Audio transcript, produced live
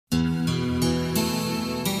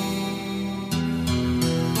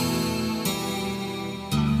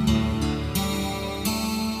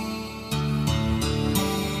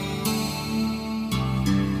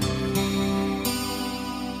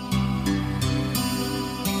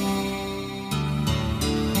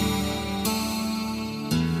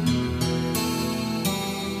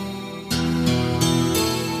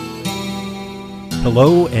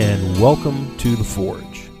Hello and welcome to The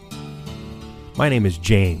Forge. My name is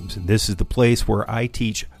James, and this is the place where I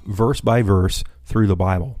teach verse by verse through the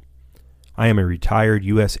Bible. I am a retired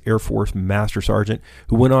U.S. Air Force Master Sergeant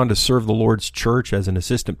who went on to serve the Lord's church as an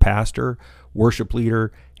assistant pastor, worship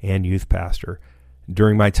leader, and youth pastor.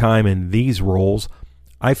 During my time in these roles,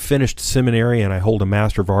 I finished seminary and I hold a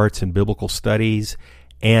Master of Arts in Biblical Studies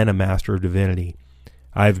and a Master of Divinity.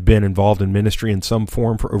 I've been involved in ministry in some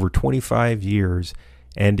form for over 25 years,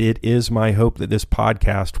 and it is my hope that this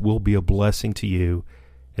podcast will be a blessing to you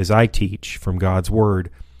as I teach from God's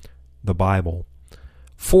Word, the Bible.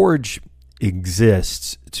 Forge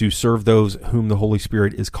exists to serve those whom the Holy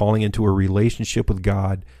Spirit is calling into a relationship with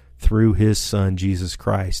God through His Son, Jesus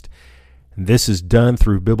Christ. And this is done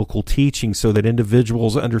through biblical teaching so that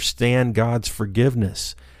individuals understand God's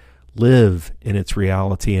forgiveness, live in its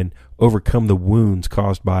reality, and overcome the wounds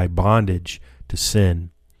caused by bondage to sin.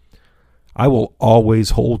 I will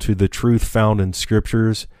always hold to the truth found in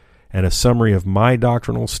Scriptures, and a summary of my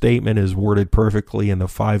doctrinal statement is worded perfectly in the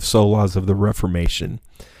 5 solas of the Reformation.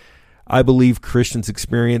 I believe Christians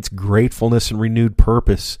experience gratefulness and renewed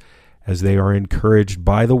purpose as they are encouraged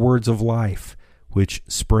by the words of life which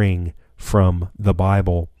spring from the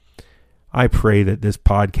Bible. I pray that this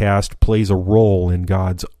podcast plays a role in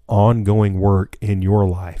God's ongoing work in your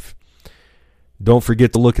life. Don't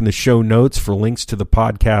forget to look in the show notes for links to the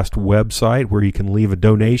podcast website where you can leave a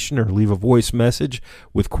donation or leave a voice message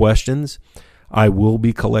with questions. I will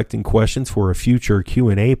be collecting questions for a future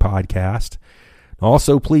Q&A podcast.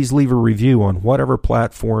 Also, please leave a review on whatever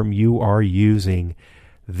platform you are using.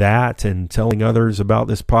 That and telling others about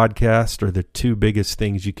this podcast are the 2 biggest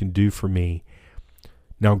things you can do for me.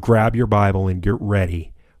 Now grab your Bible and get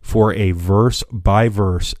ready for a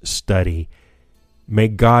verse-by-verse study. May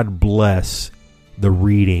God bless the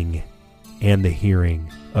reading and the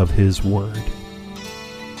hearing of His Word.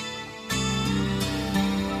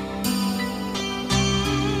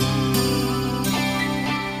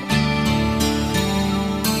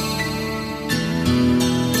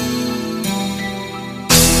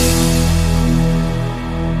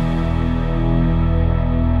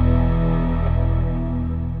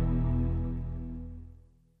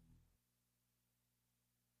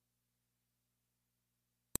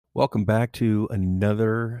 Welcome back to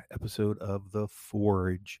another episode of The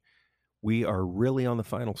Forge. We are really on the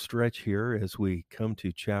final stretch here as we come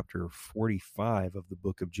to chapter 45 of the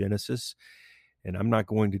book of Genesis. And I'm not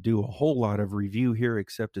going to do a whole lot of review here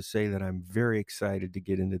except to say that I'm very excited to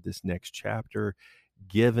get into this next chapter,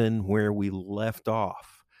 given where we left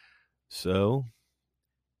off. So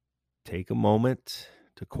take a moment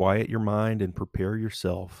to quiet your mind and prepare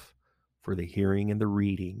yourself for the hearing and the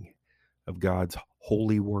reading of God's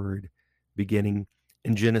holy word, beginning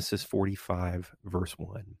in Genesis 45, verse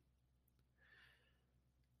 1.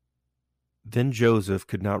 Then Joseph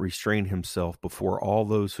could not restrain himself before all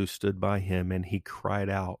those who stood by him, and he cried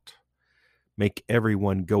out, "Make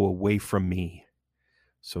everyone go away from me."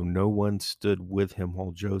 So no one stood with him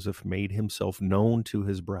while Joseph made himself known to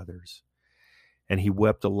his brothers. And he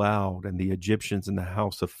wept aloud, and the Egyptians in the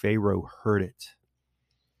house of Pharaoh heard it.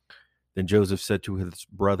 Then Joseph said to his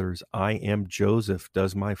brothers, "I am Joseph.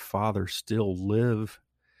 Does my father still live?"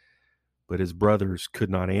 But his brothers could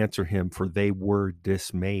not answer him, for they were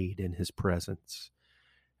dismayed in his presence.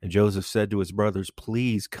 And Joseph said to his brothers,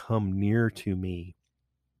 "Please come near to me."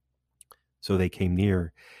 So they came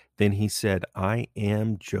near. Then he said, "I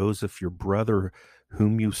am Joseph, your brother,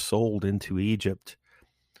 whom you sold into Egypt.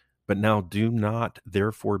 But now do not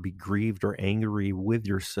therefore be grieved or angry with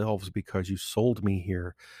yourselves because you sold me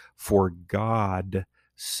here, for God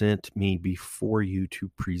sent me before you to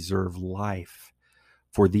preserve life.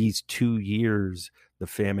 For these 2 years the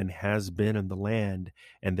famine has been in the land,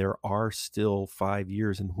 and there are still 5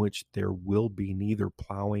 years in which there will be neither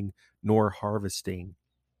plowing nor harvesting.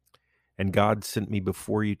 And God sent me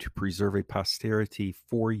before you to preserve a posterity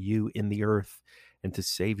for you in the earth, and to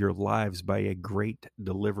save your lives by a great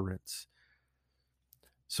deliverance.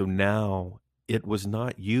 So now it was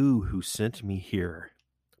not you who sent me here,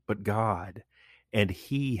 but God, and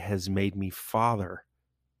He has made me father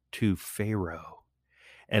to Pharaoh,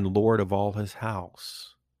 and lord of all his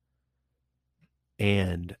house,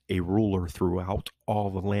 and a ruler throughout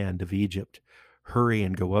all the land of Egypt. Hurry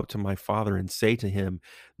and go up to my father and say to him,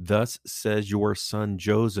 'Thus says your son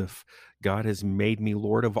Joseph, God has made me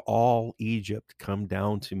lord of all Egypt. Come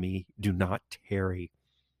down to me. Do not tarry.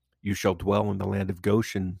 You shall dwell in the land of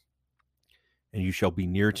Goshen, and you shall be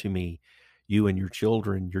near to me, you and your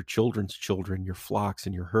children, your children's children, your flocks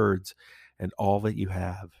and your herds, and all that you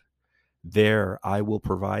have. There I will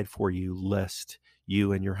provide for you, lest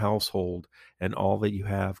you and your household and all that you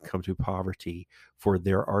have come to poverty, for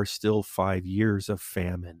there are still 5 years of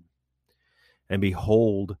famine. And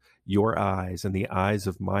behold, your eyes and the eyes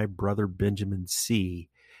of my brother Benjamin see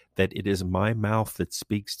that it is my mouth that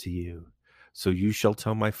speaks to you. So you shall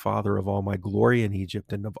tell my father of all my glory in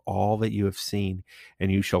Egypt and of all that you have seen,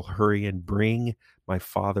 and you shall hurry and bring my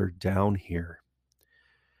father down here."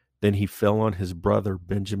 Then he fell on his brother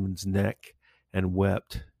Benjamin's neck and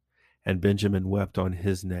wept, and Benjamin wept on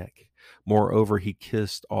his neck. Moreover, he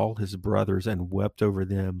kissed all his brothers and wept over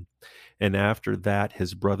them. And after that,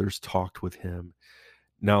 his brothers talked with him.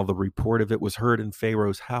 Now the report of it was heard in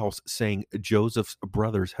Pharaoh's house, saying, "Joseph's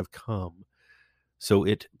brothers have come." So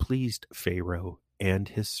it pleased Pharaoh and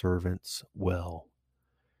his servants well.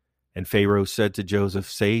 And Pharaoh said to Joseph,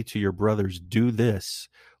 "Say to your brothers, do this: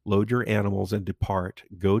 load your animals and depart.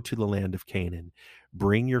 Go to the land of Canaan.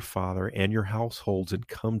 Bring your father and your households and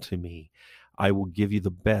come to me. I will give you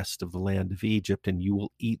the best of the land of Egypt, and you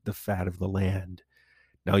will eat the fat of the land.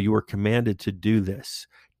 Now you are commanded to do this.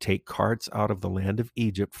 Take carts out of the land of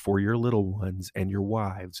Egypt for your little ones and your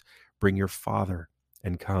wives. Bring your father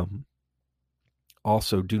and come.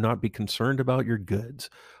 Also, do not be concerned about your goods,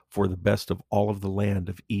 for the best of all of the land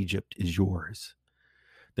of Egypt is yours."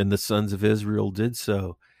 Then the sons of Israel did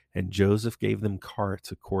so, and Joseph gave them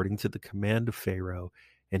carts according to the command of Pharaoh,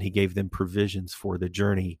 and he gave them provisions for the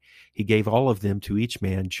journey. He gave all of them to each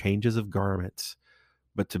man changes of garments,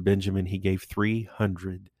 but to Benjamin he gave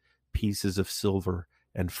 300 pieces of silver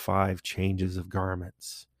and 5 changes of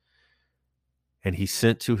garments. And he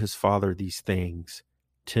sent to his father these things: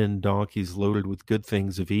 10 donkeys loaded with good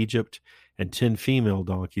things of Egypt, and 10 female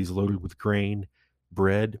donkeys loaded with grain,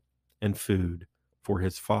 bread, and food for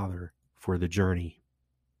his father for the journey.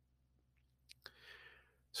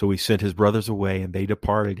 So he sent his brothers away, and they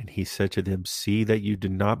departed, and he said to them, "See that you do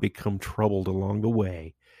not become troubled along the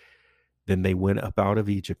way." Then they went up out of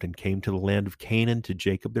Egypt and came to the land of Canaan to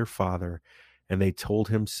Jacob their father, and they told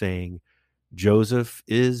him, saying, "Joseph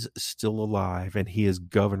is still alive, and he is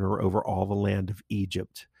governor over all the land of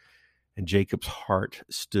Egypt." And Jacob's heart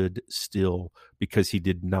stood still, because he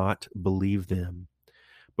did not believe them.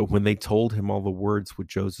 But when they told him all the words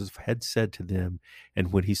which Joseph had said to them,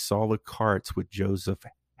 and when he saw the carts which Joseph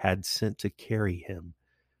had sent to carry him,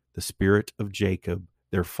 the spirit of Jacob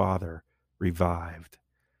their father revived.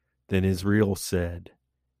 Then Israel said,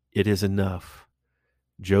 "It is enough.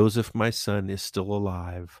 Joseph my son is still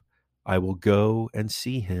alive. I will go and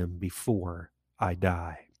see him before I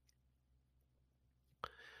die."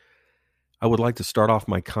 I would like to start off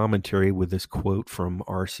my commentary with this quote from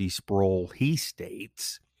R.C. Sproul. He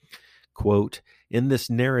states, quote, "In this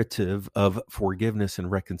narrative of forgiveness and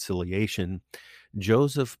reconciliation,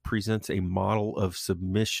 Joseph presents a model of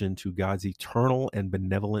submission to God's eternal and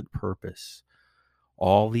benevolent purpose.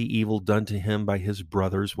 All the evil done to him by his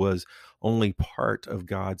brothers was only part of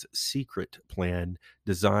God's secret plan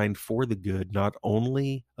designed for the good not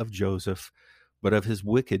only of Joseph, but of his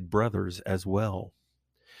wicked brothers as well.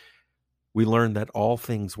 We learn that all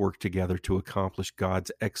things work together to accomplish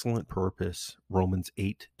God's excellent purpose, Romans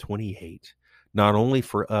 8:28, not only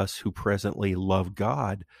for us who presently love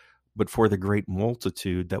God, but for the great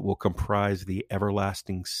multitude that will comprise the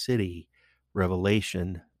everlasting city,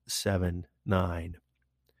 Revelation 7:9.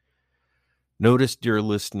 Notice, dear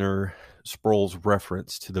listener, Sproul's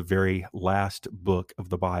reference to the very last book of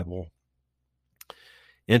the Bible.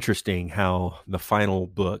 Interesting how the final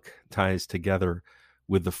book ties together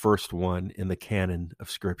with the first one in the canon of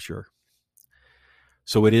Scripture.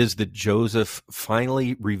 So it is that Joseph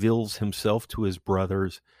finally reveals himself to his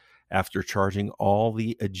brothers after charging all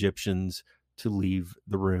the Egyptians to leave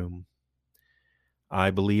the room.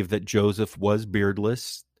 I believe that Joseph was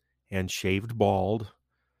beardless and shaved bald,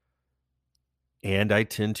 and I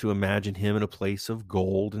tend to imagine him in a place of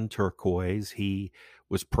gold and turquoise. He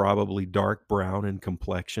was probably dark brown in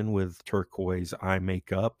complexion with turquoise eye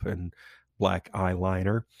makeup and black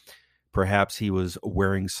eyeliner. Perhaps he was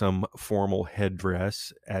wearing some formal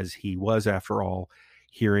headdress, as he was, after all,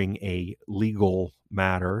 hearing a legal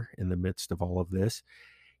matter in the midst of all of this.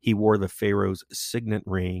 He wore the Pharaoh's signet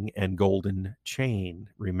ring and golden chain,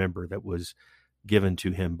 remember, that was given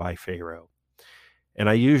to him by Pharaoh. And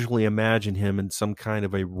I usually imagine him in some kind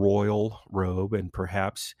of a royal robe, and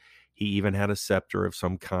perhaps he even had a scepter of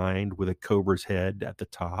some kind with a cobra's head at the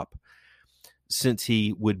top. Since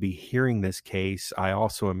he would be hearing this case, I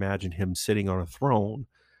also imagine him sitting on a throne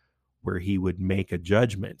where he would make a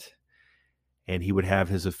judgment, and he would have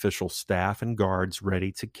his official staff and guards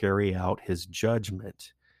ready to carry out his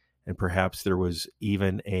judgment. And perhaps there was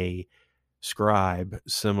even a scribe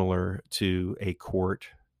similar to a court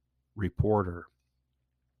reporter.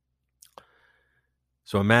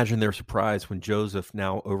 So imagine their surprise when Joseph,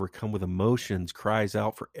 now overcome with emotions, cries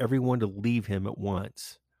out for everyone to leave him at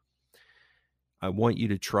once. I want you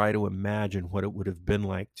to try to imagine what it would have been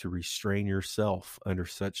like to restrain yourself under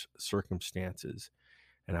such circumstances.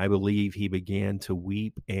 And I believe he began to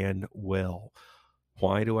weep and wail.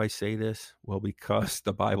 Why do I say this? Well, because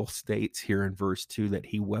the Bible states here in verse 2 that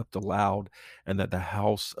he wept aloud and that the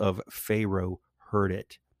house of Pharaoh heard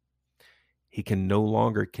it. He can no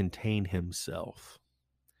longer contain himself.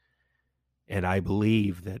 And I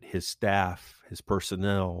believe that his staff, his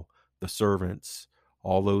personnel, the servants,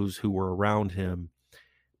 all those who were around him,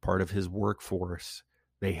 part of his workforce,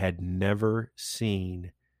 they had never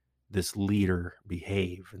seen this leader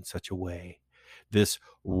behave in such a way. This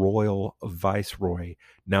royal viceroy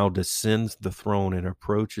now descends the throne and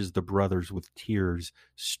approaches the brothers with tears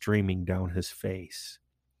streaming down his face.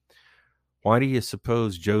 Why do you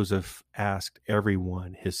suppose Joseph asked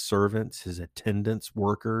everyone, his servants, his attendants,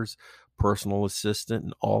 workers, personal assistant,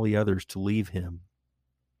 and all the others to leave him?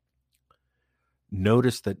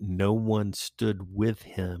 Notice that no one stood with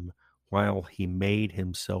him while he made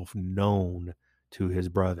himself known to his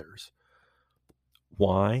brothers.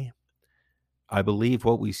 Why? I believe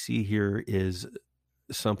what we see here is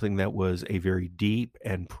something that was a very deep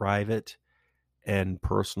and private and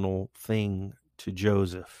personal thing to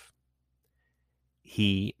Joseph.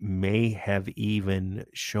 He may have even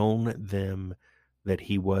shown them that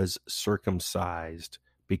he was circumcised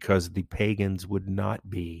because the pagans would not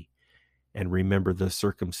be. And remember, the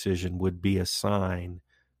circumcision would be a sign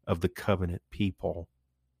of the covenant people.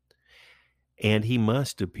 And he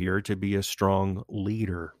must appear to be a strong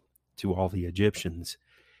leader to all the Egyptians.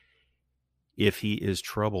 If he is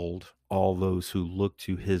troubled, all those who look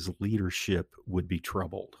to his leadership would be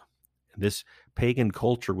troubled. This pagan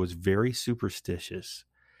culture was very superstitious.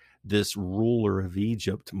 This ruler of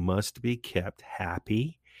Egypt must be kept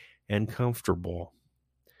happy and comfortable.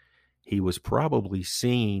 He was probably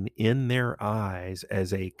seen in their eyes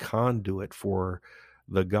as a conduit for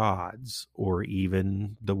the gods, or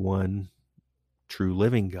even the one true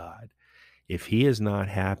living God. If he is not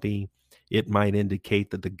happy, it might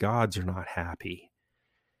indicate that the gods are not happy.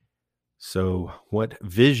 So what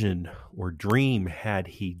vision or dream had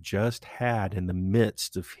he just had in the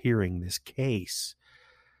midst of hearing this case?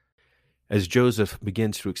 As Joseph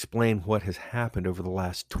begins to explain what has happened over the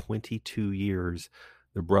last 22 years,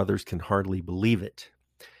 the brothers can hardly believe it.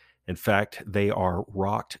 In fact, they are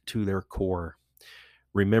rocked to their core.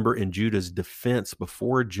 Remember, in Judah's defense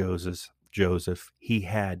before Joseph, he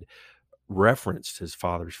had referenced his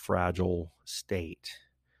father's fragile state.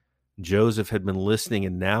 Joseph had been listening,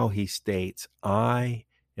 and now he states, "I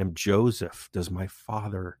am Joseph. Does my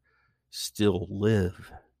father still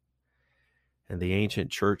live?" And the ancient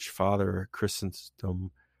church father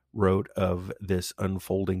Chrysostom wrote of this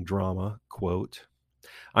unfolding drama, quote,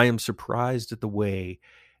 "I am surprised at the way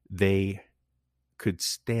they could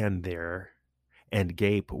stand there and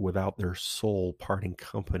gape without their soul parting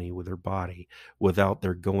company with their body, without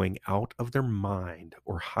their going out of their mind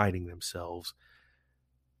or hiding themselves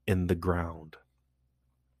in the ground."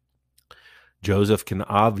 Joseph can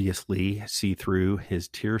obviously see through his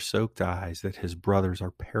tear-soaked eyes that his brothers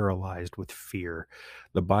are paralyzed with fear.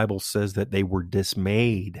 The Bible says that they were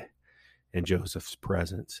dismayed in Joseph's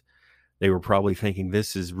presence. They were probably thinking,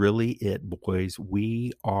 "This is really it, boys.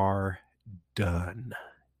 We are done."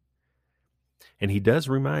 And he does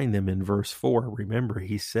remind them in verse 4. Remember,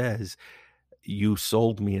 he says, "You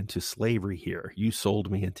sold me into slavery here. You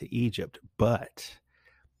sold me into Egypt." But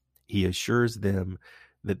he assures them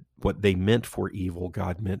that what they meant for evil,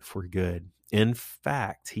 God meant for good. In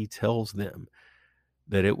fact, he tells them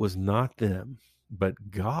that it was not them,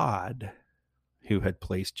 but God who had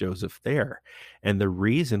placed Joseph there. And the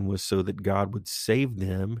reason was so that God would save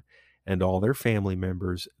them and all their family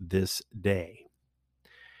members this day.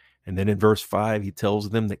 And then in verse 5, he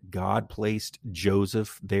tells them that God placed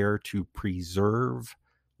Joseph there to preserve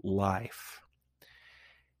life.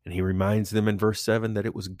 And he reminds them in verse 7 that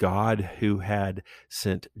it was God who had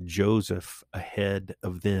sent Joseph ahead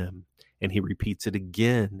of them. And he repeats it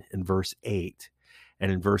again in verse 8.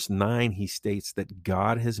 And in verse 9, he states that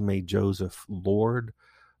God has made Joseph Lord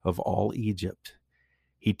of all Egypt.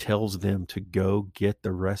 He tells them to go get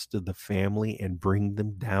the rest of the family and bring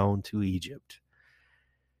them down to Egypt.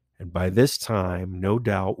 And by this time, no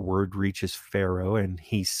doubt, word reaches Pharaoh, and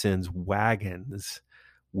he sends wagons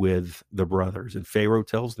with the brothers. And Pharaoh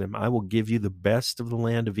tells them, "I will give you the best of the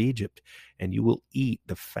land of Egypt, and you will eat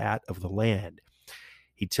the fat of the land."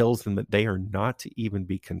 He tells them that they are not to even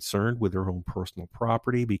be concerned with their own personal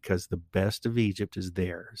property because the best of Egypt is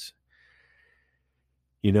theirs.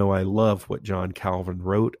 You know, I love what John Calvin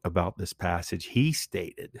wrote about this passage. He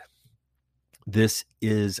stated, "This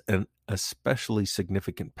is an especially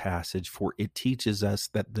significant passage, for it teaches us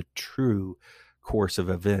that the true course of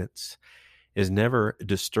events is never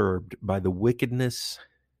disturbed by the wickedness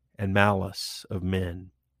and malice of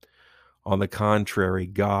men. On the contrary,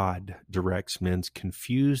 God directs men's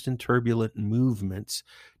confused and turbulent movements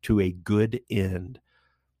to a good end.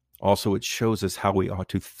 Also, it shows us how we ought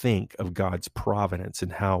to think of God's providence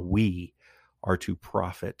and how we are to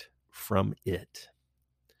profit from it."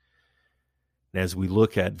 And as we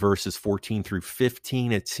look at verses 14 through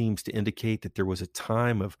 15, it seems to indicate that there was a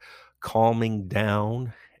time of calming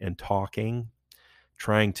down and talking,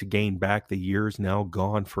 trying to gain back the years now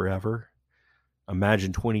gone forever.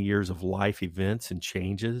 Imagine 20 years of life events and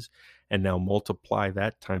changes, and now multiply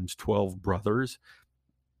that times 12 brothers.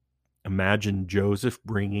 Imagine Joseph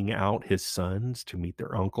bringing out his sons to meet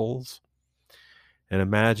their uncles. And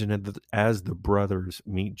imagine as the brothers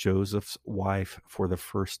meet Joseph's wife for the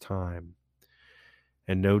first time.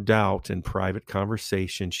 And no doubt in private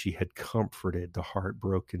conversation, she had comforted the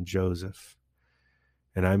heartbroken Joseph.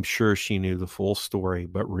 And I'm sure she knew the full story.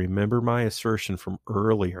 But remember my assertion from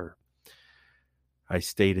earlier. I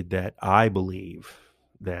stated that I believe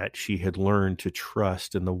that she had learned to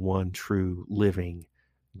trust in the one true living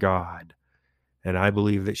God. And I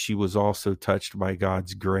believe that she was also touched by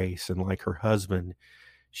God's grace. And like her husband,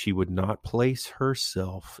 she would not place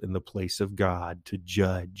herself in the place of God to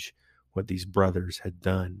judge what these brothers had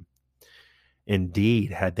done.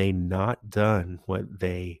 Indeed, had they not done what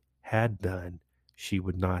they had done, she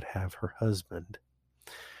would not have her husband.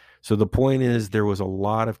 So the point is, there was a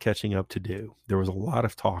lot of catching up to do. There was a lot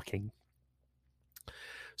of talking.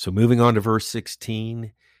 So moving on to verse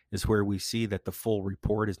 16 is where we see that the full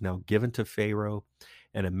report is now given to Pharaoh.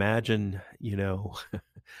 And imagine,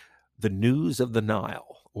 the news of the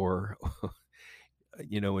Nile, or,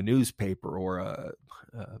 a newspaper, or a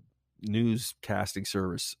newscasting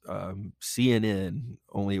service, CNN,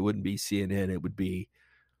 only it wouldn't be CNN. It would be,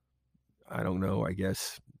 I don't know, I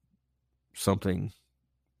guess something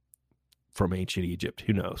from ancient Egypt.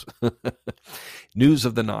 Who knows? News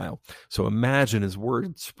of the Nile. So imagine as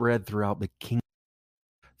word spread throughout the kingdom,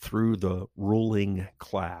 through the ruling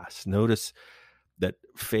class. Notice that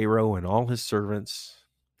Pharaoh and all his servants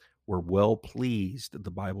were well pleased. The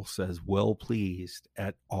Bible says well pleased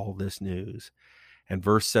at all this news. And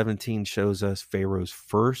verse 17 shows us Pharaoh's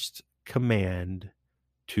first command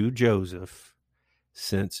to Joseph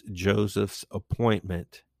since Joseph's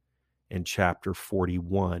appointment in chapter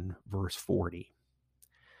 41, verse 40.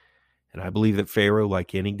 And I believe that Pharaoh,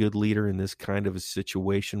 like any good leader in this kind of a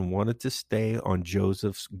situation, wanted to stay on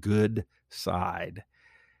Joseph's good side.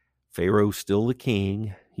 Pharaoh's still the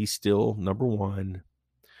king. He's still number one.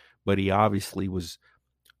 But he obviously was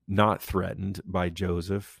not threatened by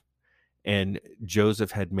Joseph. And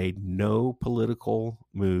Joseph had made no political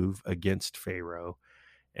move against Pharaoh.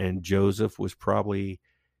 And Joseph was probably,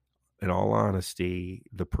 in all honesty,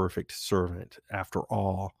 the perfect servant. After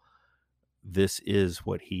all, this is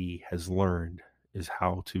what he has learned, is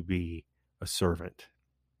how to be a servant.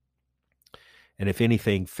 And if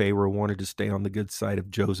anything, Pharaoh wanted to stay on the good side of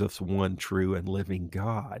Joseph's one true and living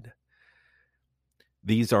God.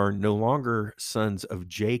 These are no longer sons of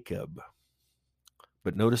Jacob.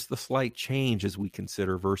 But notice the slight change as we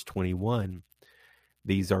consider verse 21.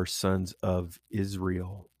 These are sons of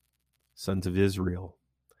Israel. Sons of Israel.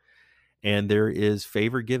 And there is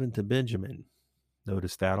favor given to Benjamin.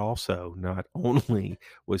 Notice that also. Not only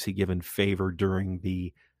was he given favor during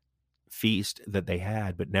the feast that they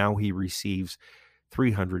had, but now he receives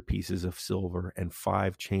 300 pieces of silver and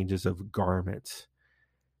 5 changes of garments.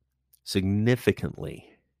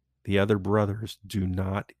 Significantly, the other brothers do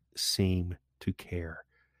not seem to care.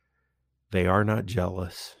 They are not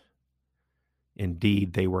jealous.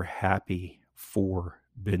 Indeed, they were happy for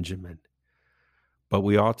Benjamin. But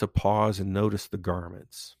we ought to pause and notice the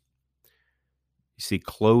garments. You see,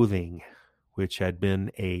 clothing, which had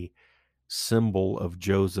been a symbol of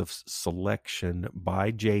Joseph's selection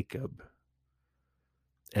by Jacob,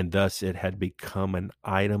 and thus it had become an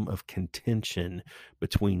item of contention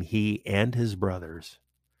between he and his brothers.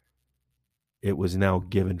 It was now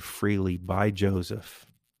given freely by Joseph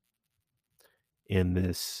in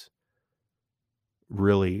this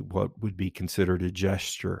really what would be considered a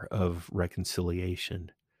gesture of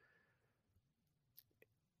reconciliation.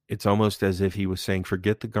 It's almost as if he was saying,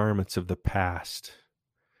 forget the garments of the past.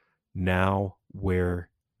 Now wear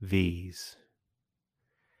these.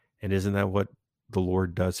 And isn't that what the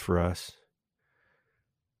Lord does for us?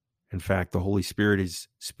 In fact, the Holy Spirit is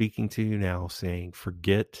speaking to you now saying,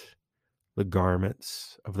 forget the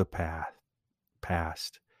garments of the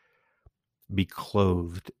past, be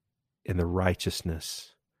clothed in the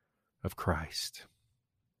righteousness of Christ.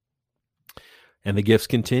 And the gifts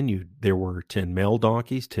continued. There were 10 male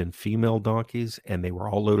donkeys, 10 female donkeys, and they were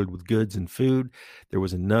all loaded with goods and food. There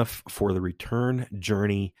was enough for the return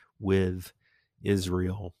journey with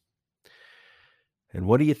Israel. And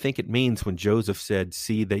what do you think it means when Joseph said,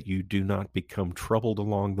 "See that you do not become troubled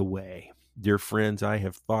along the way"? Dear friends, I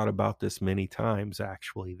have thought about this many times,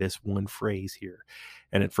 actually, this one phrase here.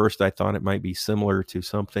 And at first I thought it might be similar to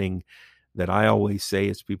something that I always say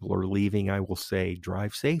as people are leaving. I will say,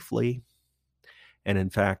 "Drive safely." And in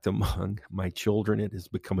fact, among my children, it has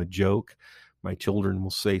become a joke. My children will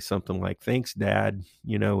say something like, "Thanks, Dad.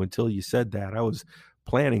 Until you said that, I was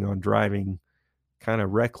planning on driving kind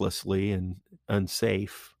of recklessly and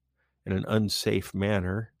unsafe, in an unsafe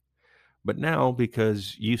manner. But now,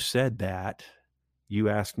 because you said that, you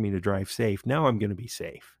asked me to drive safe, now I'm going to be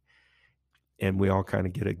safe." And we all kind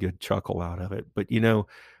of get a good chuckle out of it. But,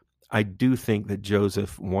 I do think that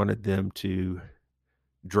Joseph wanted them to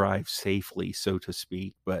drive safely, so to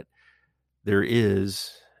speak. But there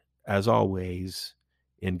is, as always,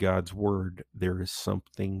 in God's word, there is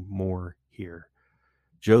something more here.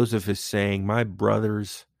 Joseph is saying, "My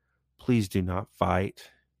brothers, please do not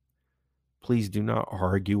fight. Please do not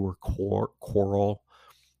argue or quarrel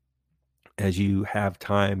as you have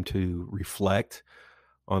time to reflect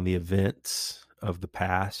on the events of the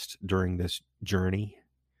past during this journey."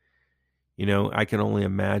 I can only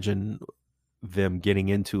imagine them getting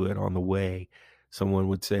into it on the way. Someone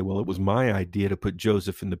would say, "Well, it was my idea to put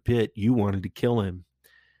Joseph in the pit. You wanted to kill him."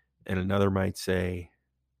 And another might say,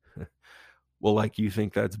 "Well, like you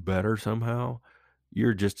think that's better somehow?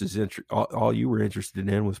 You're just as all you were interested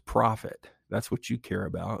in was profit. That's what you care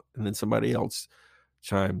about." And then somebody else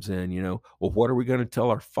chimes in, "Well, what are we going to tell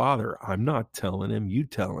our father?" "I'm not telling him. You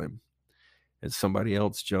tell him." And somebody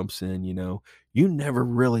else jumps in, "You never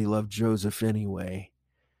really loved Joseph anyway."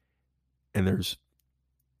 And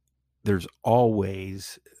there's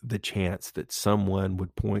always the chance that someone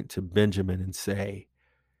would point to Benjamin and say,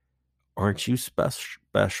 "Aren't you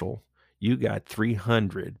special? You got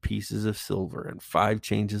 300 pieces of silver and 5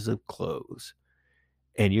 changes of clothes,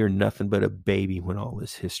 and you're nothing but a baby when all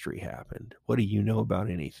this history happened. What do you know about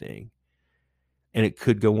anything?" And it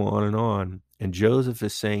could go on and on. And Joseph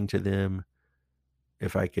is saying to them,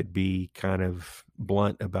 if I could be kind of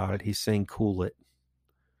blunt about it, he's saying, "Cool it.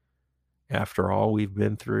 After all we've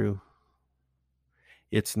been through,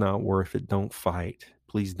 it's not worth it. Don't fight.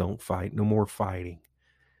 Please don't fight. No more fighting.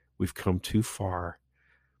 We've come too far.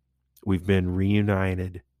 We've been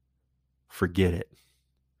reunited. Forget it.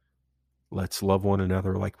 Let's love one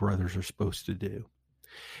another like brothers are supposed to do."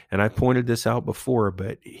 And I pointed this out before,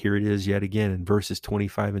 but here it is yet again in verses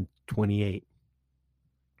 25 and 28.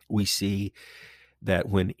 We see that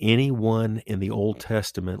when anyone in the Old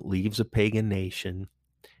Testament leaves a pagan nation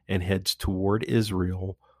and heads toward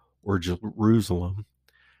Israel or Jerusalem,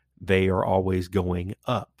 they are always going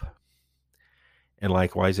up. And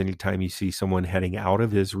likewise, anytime you see someone heading out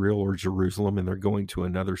of Israel or Jerusalem and they're going to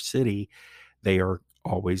another city, they are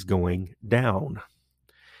always going down.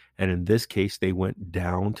 And in this case, they went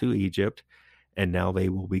down to Egypt, and now they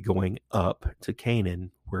will be going up to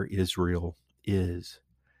Canaan, where Israel is.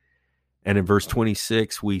 And in verse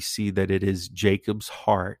 26, we see that it is Jacob's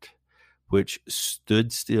heart which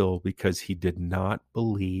stood still because he did not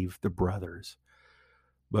believe the brothers.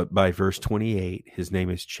 But by verse 28, his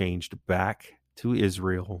name is changed back to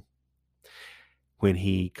Israel when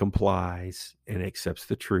he complies and accepts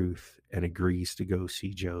the truth and agrees to go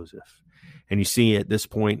see Joseph. And you see at this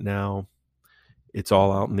point now, it's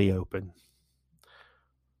all out in the open.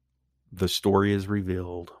 The story is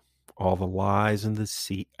revealed. All the lies and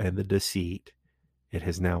the deceit, it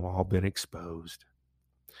has now all been exposed.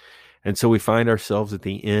 And so we find ourselves at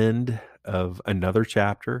the end of another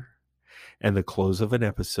chapter and the close of an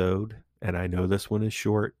episode. And I know this one is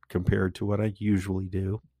short compared to what I usually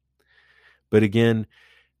do. But again,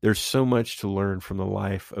 there's so much to learn from the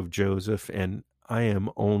life of Joseph, and I am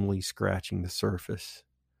only scratching the surface.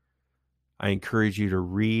 I encourage you to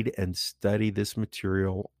read and study this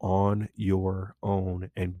material on your own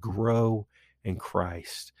and grow in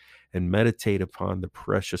Christ and meditate upon the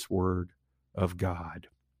precious word of God.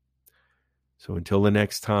 So until the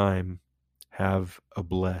next time, have a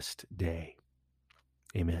blessed day.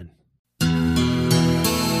 Amen.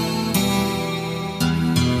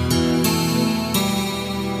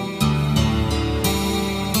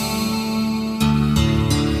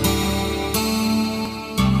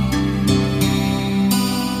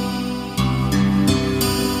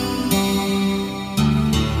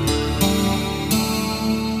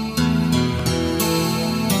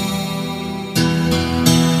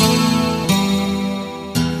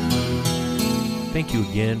 Thank you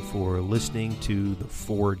again for listening to the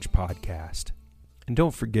Forge podcast. And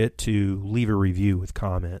don't forget to leave a review with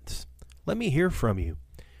comments. Let me hear from you.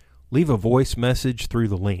 Leave a voice message through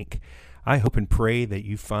the link. I hope and pray that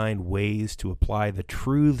you find ways to apply the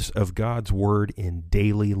truths of God's Word in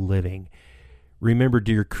daily living. Remember,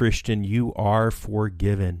 dear Christian, you are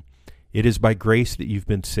forgiven. It is by grace that you've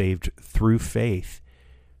been saved through faith.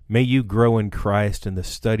 May you grow in Christ in the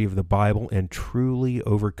study of the Bible and truly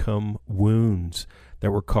overcome wounds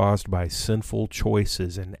that were caused by sinful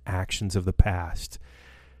choices and actions of the past.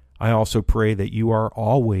 I also pray that you are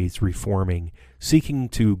always reforming, seeking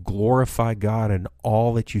to glorify God in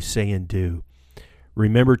all that you say and do.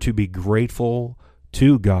 Remember to be grateful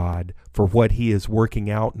to God for what He is working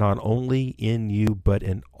out not only in you but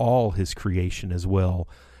in all His creation as well.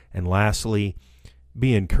 And lastly,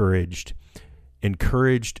 be encouraged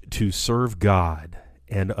to serve God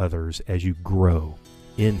and others as you grow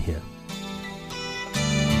in Him.